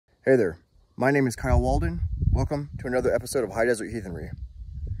Hey there, my name is Kyle Walden. Welcome to another episode of High Desert Heathenry.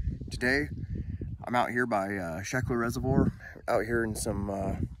 Today, I'm out here by Sheckler Reservoir, out here in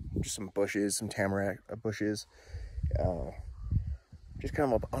some just some bushes, some tamarack bushes, just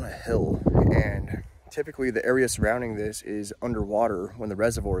kind of up on a hill. And typically the area surrounding this is underwater when the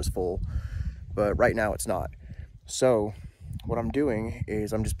reservoir is full, but right now it's not. So what I'm doing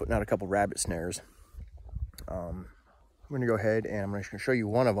is I'm just putting out a couple rabbit snares. I'm going to go ahead and I'm going to show you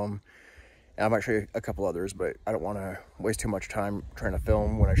one of them, and I might show you a couple others, but I don't want to waste too much time trying to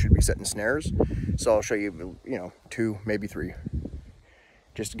film when I should be setting snares. So I'll show you, two, maybe three,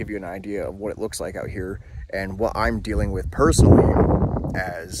 just to give you an idea of what it looks like out here and what I'm dealing with personally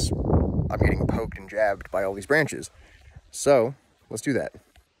as I'm getting poked and jabbed by all these branches. So let's do that.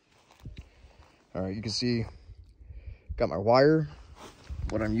 All right, you can see, got my wire.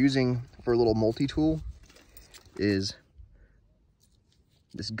 What I'm using for a little multi-tool is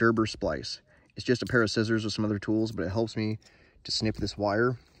this Gerber splice. It's just a pair of scissors with some other tools, but it helps me to snip this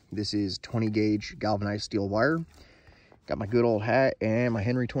wire. This is 20 gauge galvanized steel wire. Got my good old hat and my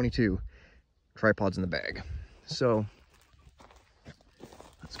Henry 22. Tripods in the bag. So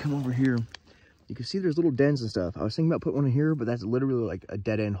let's come over here. You can see there's little dens and stuff. I was thinking about putting one in here, but that's literally like a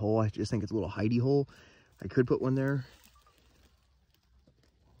dead end hole. I just think it's a little hidey hole. I could put one there,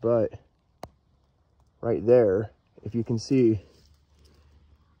 but right there, if you can see,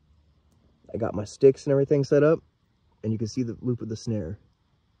 I got my sticks and everything set up, and you can see the loop of the snare.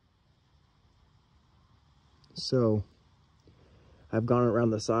 So I've gone around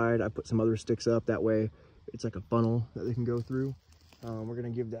the side. I put some other sticks up. That way it's like a funnel that they can go through. We're going to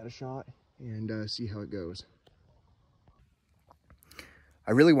give that a shot and see how it goes.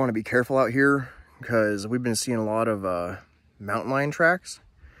 I really want to be careful out here because we've been seeing a lot of mountain lion tracks.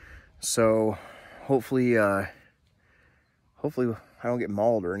 So hopefully I don't get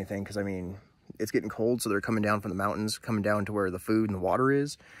mauled or anything, because I mean, it's getting cold, so they're coming down from the mountains, coming down to where the food and the water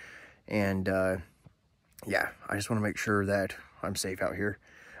is. And yeah, I just want to make sure that I'm safe out here.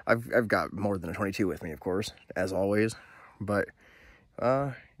 I've got more than a 22 with me, of course, as always. But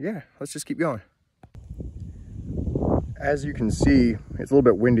yeah, let's just keep going. As you can see, it's a little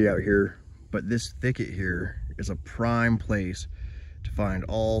bit windy out here, but this thicket here is a prime place to find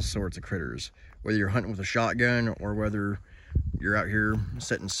all sorts of critters, whether you're hunting with a shotgun or whether you're out here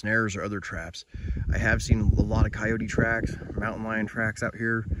setting snares or other traps. I have seen a lot of coyote tracks, mountain lion tracks out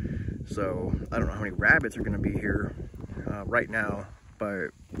here. So I don't know how many rabbits are going to be here right now, but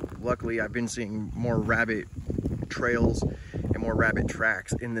luckily I've been seeing more rabbit trails and more rabbit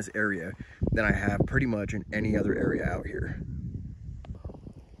tracks in this area than I have pretty much in any other area out here.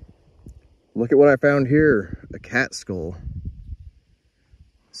 Look at what I found here, a cat skull.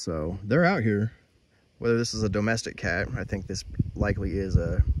 So they're out here. Whether this is a domestic cat, I think this likely is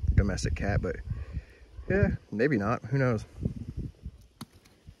a domestic cat, but yeah, maybe not, who knows.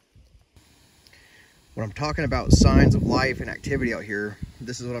 When I'm talking about signs of life and activity out here,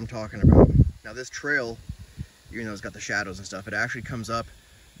 this is what I'm talking about. Now this trail, even though it's got the shadows and stuff, it actually comes up,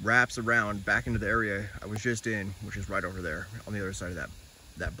 wraps around back into the area I was just in, which is right over there on the other side of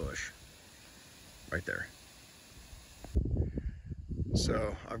that bush, right there.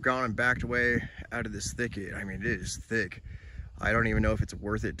 So I've gone and backed away out of this thicket. I mean, it is thick. I don't even know if it's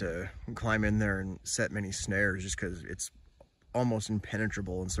worth it to climb in there and set many snares, just because it's almost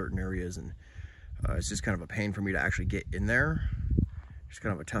impenetrable in certain areas, and it's just kind of a pain for me to actually get in there. It's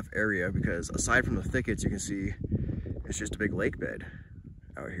kind of a tough area because aside from the thickets, you can see it's just a big lake bed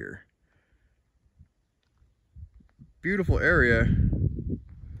out here. Beautiful area,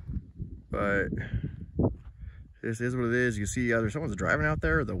 but this is what it is. You see either someone's driving out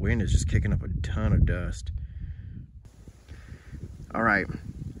there or the wind is just kicking up a ton of dust. All right,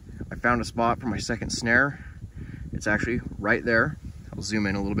 I found a spot for my second snare. It's actually right there. I'll zoom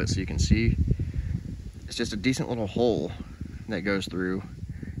in a little bit so you can see. It's just a decent little hole that goes through.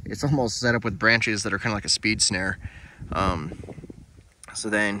 It's almost set up with branches that are kind of like a speed snare. So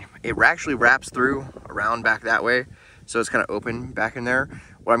then it actually wraps through around back that way. So it's kind of open back in there.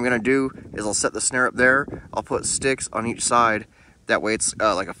 What I'm gonna do is I'll set the snare up there. I'll put sticks on each side. That way it's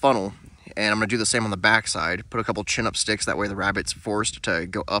like a funnel. And I'm gonna do the same on the back side. Put a couple chin-up sticks. That way the rabbit's forced to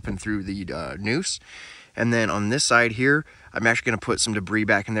go up and through the noose. And then on this side here, I'm actually gonna put some debris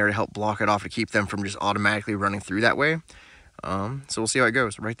back in there to help block it off, to keep them from just automatically running through that way. So we'll see how it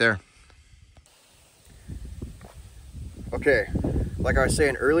goes right there. Okay, like I was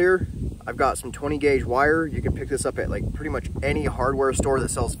saying earlier, I've got some 20 gauge wire. You can pick this up at like pretty much any hardware store that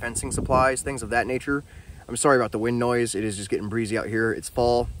sells fencing supplies, things of that nature. I'm sorry about the wind noise. It is just getting breezy out here. It's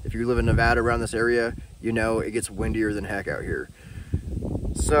fall. If you live in Nevada around this area, you know it gets windier than heck out here.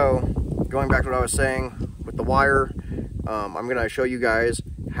 So, going back to what I was saying with the wire, I'm going to show you guys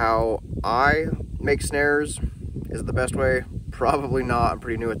how I make snares. Is it the best way? Probably not. I'm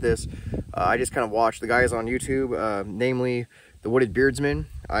pretty new at this. I just kind of watch the guys on YouTube, namely the Wooded Beardsman.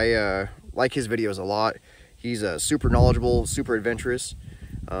 I like his videos a lot. He's super knowledgeable, super adventurous,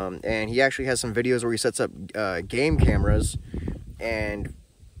 and he actually has some videos where he sets up game cameras, and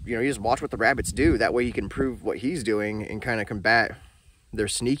you know, you just watch what the rabbits do. That way you can prove what he's doing and kind of combat their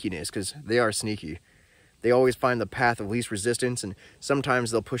sneakiness, because they are sneaky. They always find the path of least resistance, and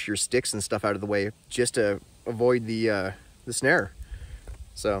sometimes they'll push your sticks and stuff out of the way just to avoid the snare.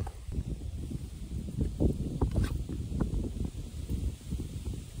 So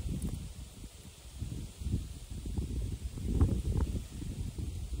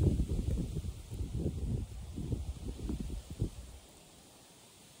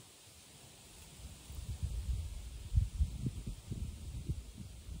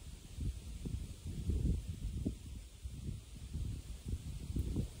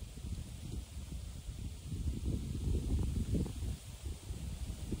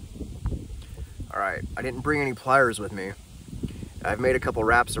alright, I didn't bring any pliers with me. I've made a couple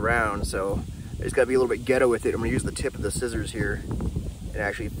wraps around, so I just gotta be a little bit ghetto with it. I'm gonna use the tip of the scissors here and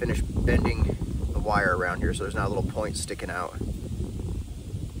actually finish bending the wire around here so there's not a little point sticking out.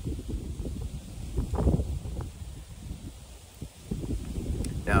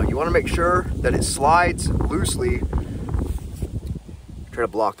 Now you wanna make sure that it slides loosely. Try to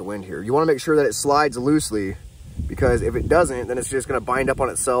block the wind here. You wanna make sure that it slides loosely, because if it doesn't, then it's just gonna bind up on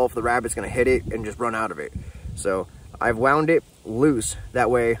itself. The rabbit's gonna hit it and just run out of it. So I've wound it loose that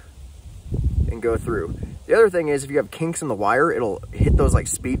way and go through. The other thing is, if you have kinks in the wire, it'll hit those like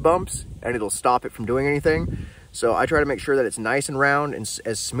speed bumps and it'll stop it from doing anything. So I try to make sure that it's nice and round and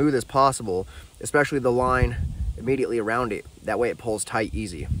as smooth as possible, especially the line immediately around it. That way it pulls tight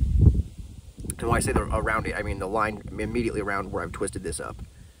easy. And when I say around it, I mean the line immediately around where I've twisted this up.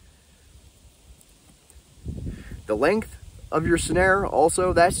 The length of your snare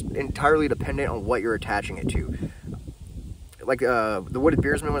also, that's entirely dependent on what you're attaching it to. Like the Wooded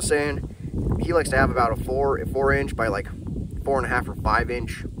Beardsman was saying, he likes to have about a 4 inch by like 4.5 or 5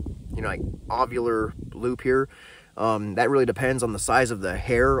 inch, you know, like ovular loop here. That really depends on the size of the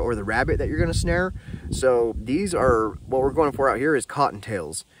hare or the rabbit that you're going to snare. So these are, what we're going for out here is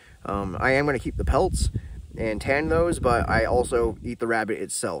cottontails. I am going to keep the pelts and tan those, but I also eat the rabbit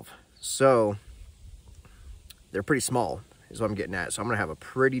itself. So they're pretty small is what I'm getting at. So I'm going to have a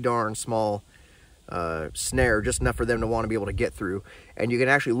pretty darn small snare, just enough for them to want to be able to get through. And you can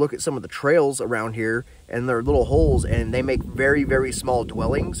actually look at some of the trails around here, and there are little holes, and they make very, very small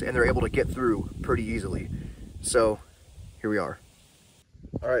dwellings, and they're able to get through pretty easily. So here we are.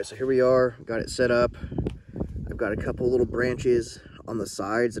 All right, so here we are, got it set up. I've got a couple little branches on the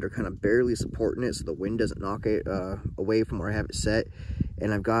sides that are kind of barely supporting it so the wind doesn't knock it away from where I have it set.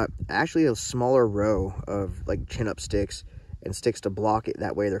 And I've got actually a smaller row of like chin-up sticks and sticks to block it.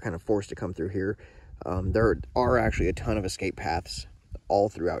 That way they're kind of forced to come through here. There are actually a ton of escape paths all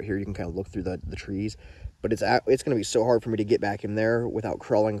throughout here. You can kind of look through the trees, but it's going to be so hard for me to get back in there without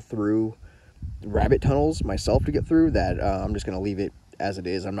crawling through rabbit tunnels myself to get through that I'm just going to leave it as it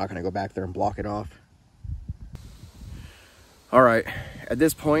is. I'm not going to go back there and block it off. All right, at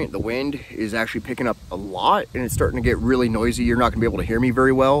this point, the wind is actually picking up a lot and it's starting to get really noisy. You're not gonna be able to hear me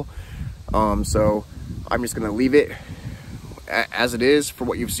very well. So I'm just gonna leave it as it is for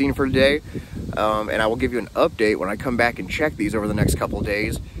what you've seen for today. And I will give you an update when I come back and check these over the next couple of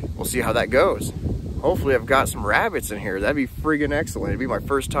days. We'll see how that goes. Hopefully I've got some rabbits in here. That'd be friggin' excellent. It'd be my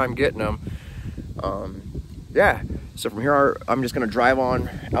first time getting them. Yeah. So from here, I'm just going to drive on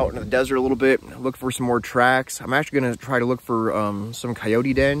out into the desert a little bit, look for some more tracks. I'm actually going to try to look for some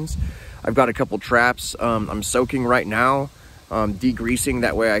coyote dens. I've got a couple traps I'm soaking right now, degreasing.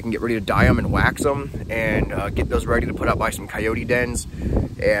 That way I can get ready to dye them and wax them and get those ready to put out by some coyote dens.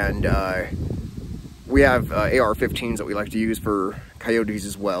 And we have AR-15s that we like to use for coyotes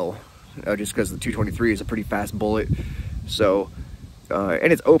as well, just because the 223 is a pretty fast bullet. So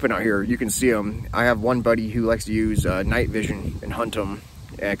and it's open out here. You can see them. I have one buddy who likes to use night vision and hunt them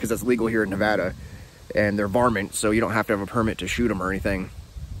because that's legal here in Nevada, and they're varmint, so you don't have to have a permit to shoot them or anything.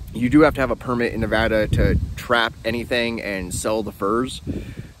 You do have to have a permit in Nevada to trap anything and sell the furs,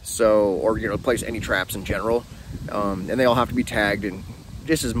 so, or, you know, place any traps in general, and they all have to be tagged, and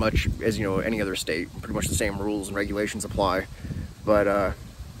just as much as, you know, any other state. Pretty much the same rules and regulations apply. But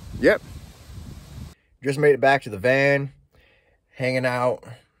yep, just made it back to the van, hanging out,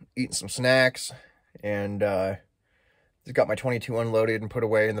 eating some snacks, and just got my 22 unloaded and put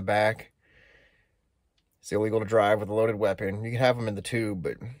away in the back. It's illegal to drive with a loaded weapon. You can have them in the tube,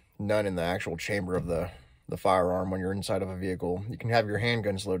 but none in the actual chamber of the firearm when you're inside of a vehicle. You can have your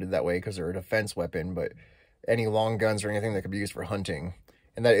handguns loaded that way because they're a defense weapon, but any long guns or anything that could be used for hunting,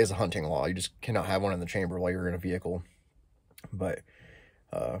 and that is a hunting law. You just cannot have one in the chamber while you're in a vehicle. But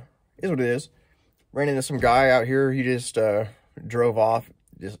it is what it is. Ran into some guy out here. He just drove off,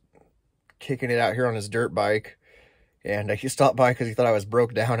 just kicking it out here on his dirt bike. And he stopped by because he thought I was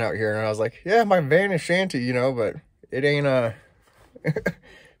broke down out here. And I was like, yeah, my van is shanty, you know, but it ain't, it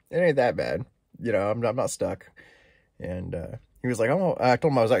ain't that bad. You know, I'm not stuck. And he was like, oh, I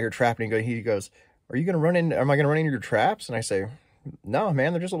told him I was out here trapping. He goes, am I going to run into your traps? And I say, no,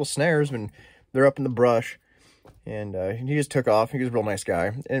 man, they're just little snares, and they're up in the brush. And he just took off. He was a real nice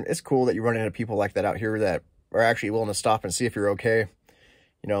guy. And it's cool that you run into people like that out here that are actually willing to stop and see if you're okay.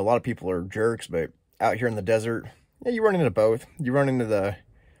 You know, a lot of people are jerks, but out here in the desert, yeah, you run into both. You run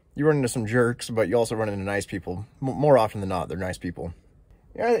into some jerks, but you also run into nice people. More often than not, they're nice people.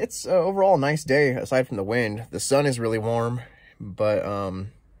 Yeah, it's overall a nice day, aside from the wind. The sun is really warm, but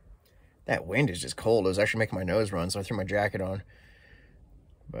that wind is just cold. It was actually making my nose run, so I threw my jacket on.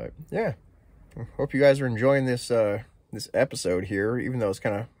 But yeah, hope you guys are enjoying this this episode here, even though it's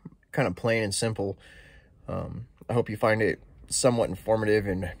kind of plain and simple. I hope you find it somewhat informative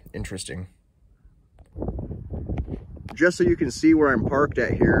and interesting. Just so you can see where I'm parked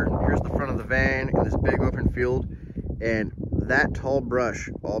at here, here's the front of the van in this big open field, and that tall brush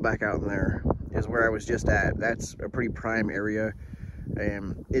all back out in there is where I was just at. That's a pretty prime area,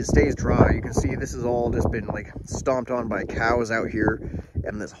 and it stays dry. You can see this has all just been like stomped on by cows out here,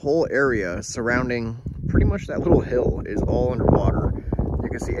 and this whole area surrounding pretty much that little hill is all underwater. You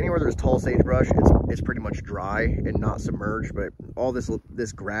can see anywhere there's tall sagebrush, it's pretty much dry and not submerged, but all this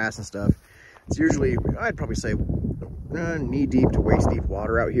grass and stuff, it's usually, I'd probably say, knee deep to waist deep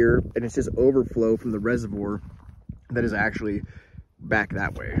water out here, and it's just overflow from the reservoir that is actually back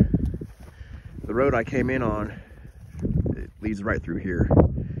that way. The road I came in on, it leads right through here.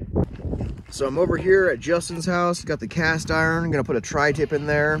 So I'm over here at Justin's house, got the cast iron. I'm gonna put a tri-tip in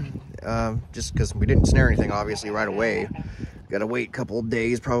there, just because we didn't snare anything obviously right away. Gotta wait a couple of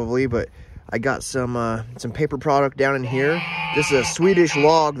days probably, but I got some paper product down in here. This is a Swedish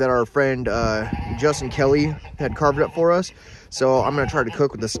Log that our friend Justin Kelly had carved up for us. So I'm gonna try to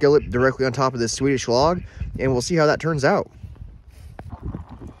cook with the skillet directly on top of this Swedish Log, and we'll see how that turns out.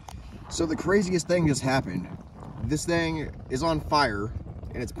 So the craziest thing just happened. This thing is on fire,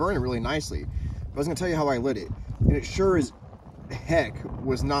 and it's burning really nicely. I was gonna tell you how I lit it, and it sure as heck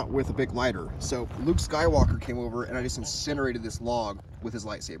was not with a big lighter. So Luke Skywalker came over, and I just incinerated this log with his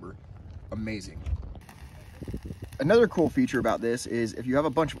lightsaber. Amazing. Another cool feature about this is if you have a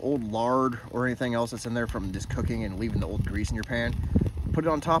bunch of old lard or anything else that's in there from just cooking and leaving the old grease in your pan, put it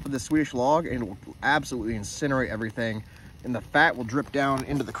on top of the Swedish Log and it will absolutely incinerate everything, and the fat will drip down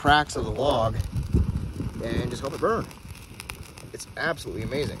into the cracks of the log and just help it burn. It's absolutely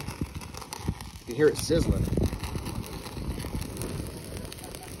amazing. You can hear it sizzling.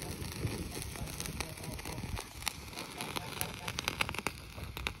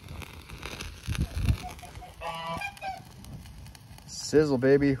 Sizzle,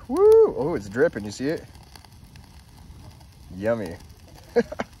 baby. Woo! Oh, it's dripping. You see it? Yummy. Look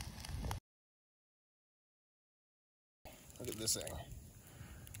at this thing.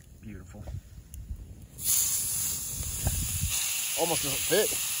 Beautiful. Almost doesn't fit.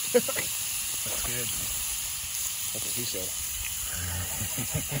 That's good. That's what he said.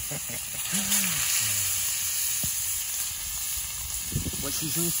 What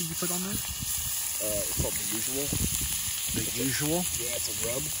seasoning did you put on there? It's called The Usual. The Usual? Yeah, it's a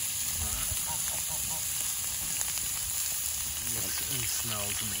rub. Looks and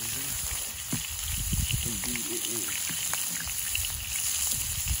smells amazing. Indeed it is.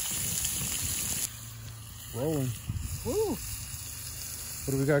 Rolling. Woo!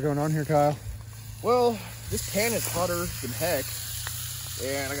 What do we got going on here, Kyle? Well, this pan is hotter than heck,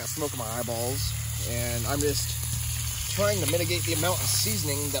 and I got smoke in my eyeballs, and I'm just trying to mitigate the amount of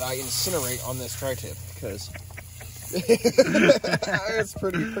seasoning that I incinerate on this tri-tip, because it's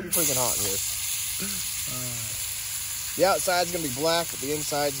pretty freaking hot in here. The outside's gonna be black, but the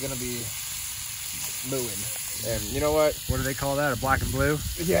inside's gonna be mooing. And you know what? What do they call that? A black and blue?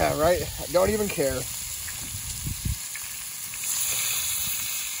 Yeah, right? I don't even care.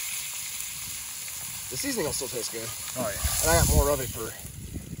 The seasoning will still taste good. Oh yeah. And I got more of it for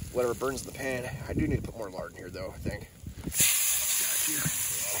whatever burns in the pan. I do need to put more lard in here though, I think. Got you.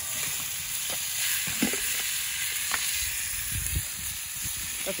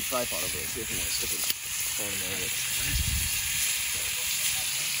 Got the tripod over there, see if you want to stick his phone in there.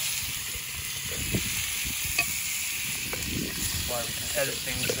 why we can edit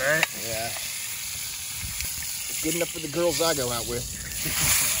things, right? Yeah. It's good enough for the girls I go out with.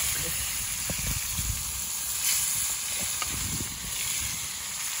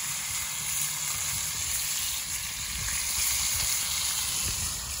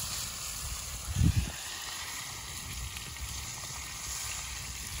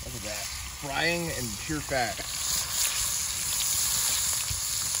 Look at that. Frying and pure fat.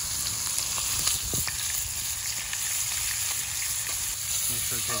 Make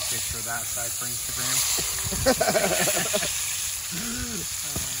sure to take a picture of that side for Instagram.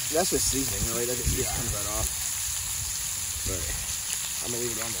 That's just seasoning, really. That just comes right off. But I'm gonna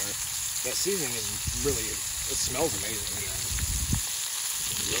leave it on there. That seasoning is really, it smells amazing.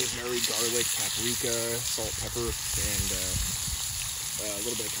 Rosemary, garlic, paprika, salt, pepper, and a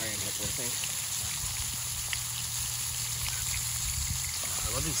little bit of cayenne pepper, I think.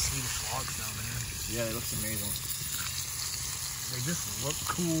 I love these Swedish logs though, man. Yeah, it looks amazing. They just look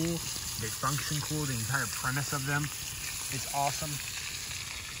cool. They function cool. The entire premise of them is awesome.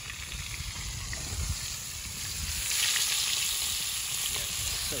 Yeah,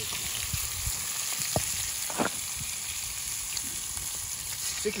 so cool.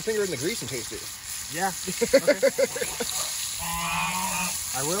 Stick your finger in the grease and taste it. Yeah. Okay.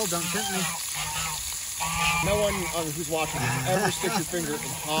 I will. Don't tempt me. No one who's watching this ever stick your finger in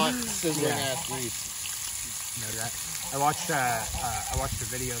hot, sizzling ass grease. Know that. I watched a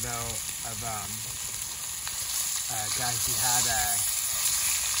video though of a guy who had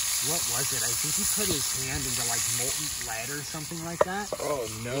what was it? I think he put his hand into like molten lead or something like that. Oh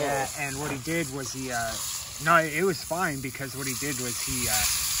no. Yeah, and what he did was no, it was fine because what he did was he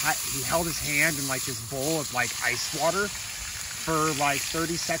held his hand in like this bowl of like ice water for like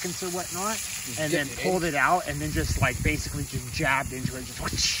 30 seconds or whatnot, and then pulled it out and then just like basically just jabbed into it just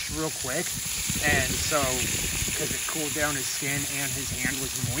whoosh, real quick. And so because it cooled down his skin and his hand was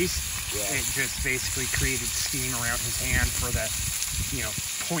moist, it just basically created steam around his hand for the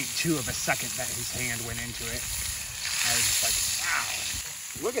 0.2 of a second that his hand went into it. I was just like, wow.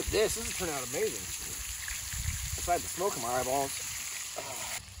 Look at this. This has turned out amazing. Besides the smoke in my eyeballs.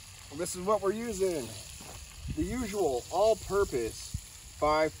 Well, this is what we're using. The usual all-purpose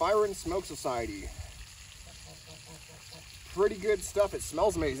by Fire and Smoke Society. Pretty good stuff. It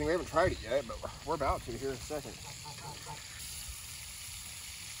smells amazing. We haven't tried it yet, but we're about to here in a second.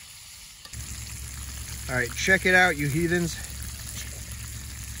 All right, check it out, you heathens.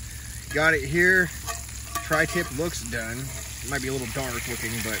 Got it here. Tri-tip looks done. It might be a little dark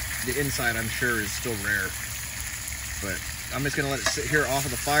looking, but the inside I'm sure is still rare. But I'm just gonna let it sit here off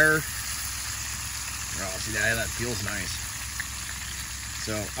of the fire. Oh, see that feels nice.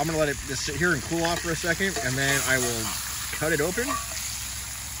 So I'm gonna let it just sit here and cool off for a second, and then I will cut it open,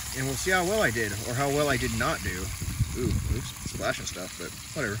 and we'll see how well I did, or how well I did not do. Ooh, oops, splashing stuff, but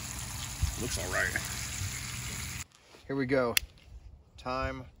whatever. Looks all right. Here we go.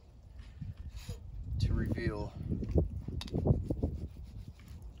 Time to reveal.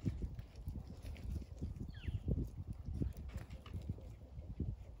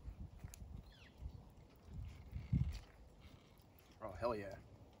 Oh, hell yeah.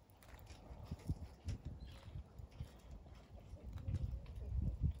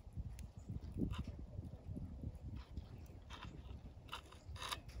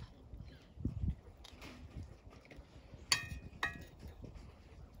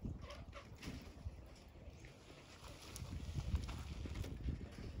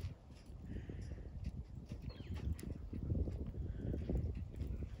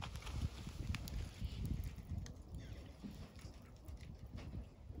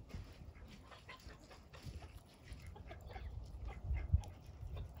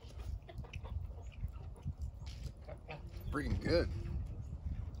 Freaking good.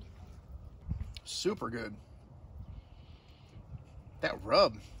 Super good. That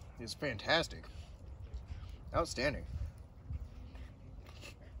rub is fantastic. Outstanding.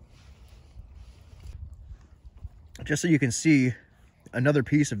 Just so you can see another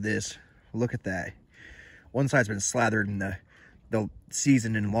piece of this, look at that. One side's been slathered in the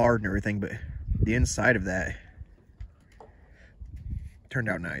seasoned and lard and everything, but the inside of that turned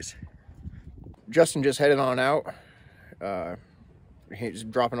out nice. Justin just headed on out. He's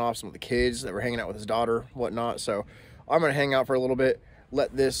dropping off some of the kids that were hanging out with his daughter, whatnot. So I'm gonna hang out for a little bit,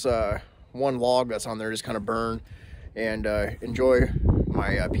 let this one log that's on there just kind of burn, and enjoy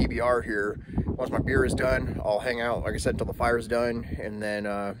my PBR here. Once my beer is done, I'll hang out, like I said, until the fire's done, and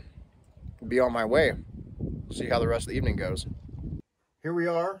then be on my way. See how the rest of the evening goes. Here we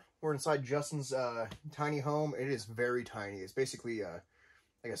are. We're inside Justin's tiny home. It is very tiny. It's basically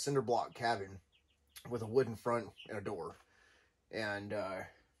like a cinder block cabin with a wooden front and a door. And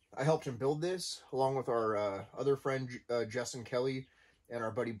I helped him build this along with our other friend Justin Kelly and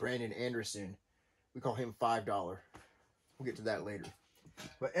our buddy Brandon Anderson. We call him $5. We'll get to that later.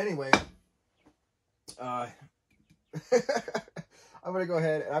 But anyway, I'm gonna go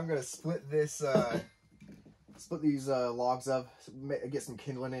ahead and I'm gonna split this, split these logs up, get some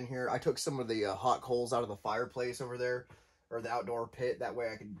kindling in here. I took some of the hot coals out of the fireplace over there, or the outdoor pit. That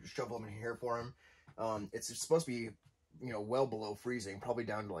way I could shovel them in here for him. It's supposed to be, you know, well below freezing, probably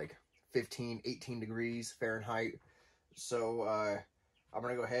down to like 15, 18 degrees Fahrenheit. So I'm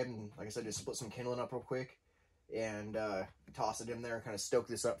gonna go ahead and, like I said, just split some kindling up real quick and toss it in there and kind of stoke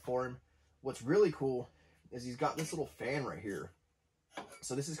this up for him. What's really cool is he's got this little fan right here.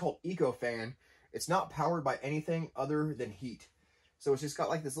 So this is called Eco Fan. It's not powered by anything other than heat. So it's just got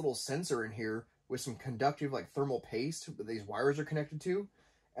like this little sensor in here with some conductive like thermal paste that these wires are connected to.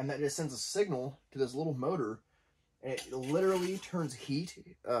 And that just sends a signal to this little motor. And it literally turns heat,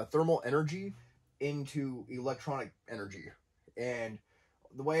 thermal energy, into electronic energy. And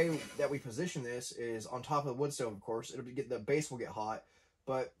the way that we position this is on top of the wood stove, of course. The base will get hot,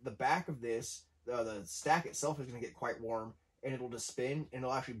 but the back of this, the stack itself is going to get quite warm, and it'll just spin, and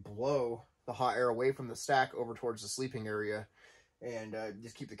it'll actually blow the hot air away from the stack over towards the sleeping area, and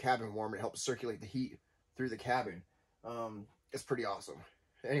just keep the cabin warm. It helps circulate the heat through the cabin. It's pretty awesome.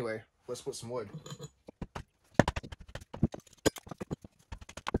 Anyway, let's put some wood.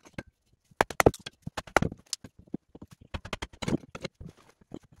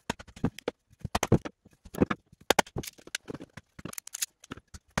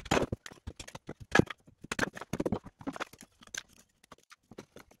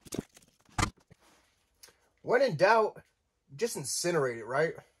 When in doubt, just incinerate it,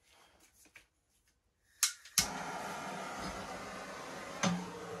 right?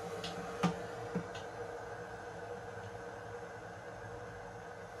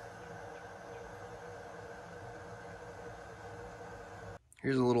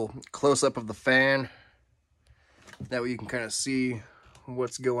 Here's a little close-up of the fan. That way you can kind of see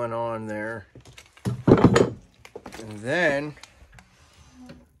what's going on there. And then,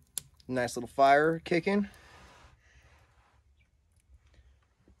 nice little fire kicking.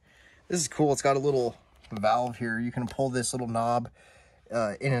 This is cool. It's got a little valve here. You can pull this little knob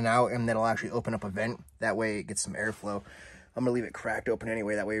in and out, and then it'll actually open up a vent. That way it gets some airflow. I'm gonna leave it cracked open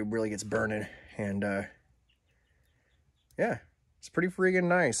anyway. That way it really gets burning. And yeah, it's pretty freaking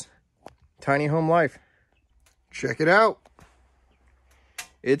nice. Tiny home life. Check it out.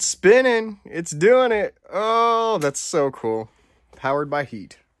 It's spinning. It's doing it. Oh, that's so cool. Powered by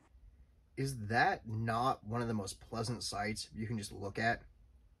heat. Is that not one of the most pleasant sights you can just look at?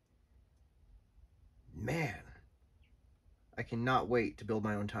 Man, I cannot wait to build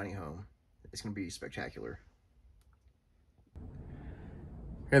my own tiny home. It's going to be spectacular.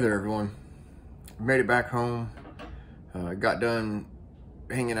 Hey there, everyone. Made it back home. Got done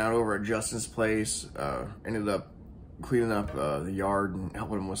hanging out over at Justin's place. Ended up cleaning up the yard and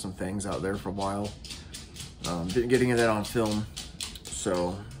helping him with some things out there for a while. Didn't get any of that on film,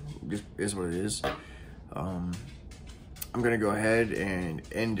 so just is what it is. I'm going to go ahead and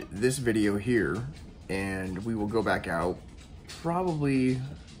end this video here. And we will go back out probably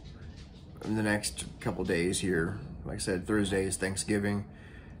in the next couple days here. Like I said, Thursday is Thanksgiving.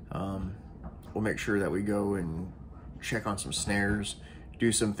 We'll make sure that we go and check on some snares,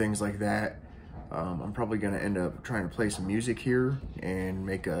 do some things like that. I'm probably going to end up trying to play some music here and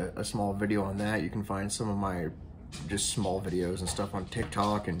make a small video on that. You can find some of my just small videos and stuff on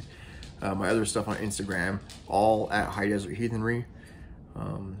TikTok and my other stuff on Instagram, all at High Desert Heathenry.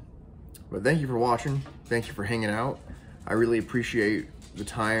 But thank you for watching. Thank you for hanging out. I really appreciate the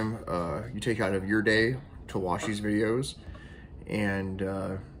time you take out of your day to watch these videos. And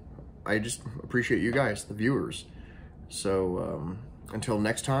I just appreciate you guys, the viewers. So until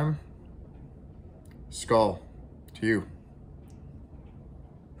next time, Skull to you.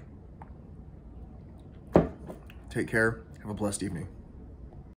 Take care. Have a blessed evening.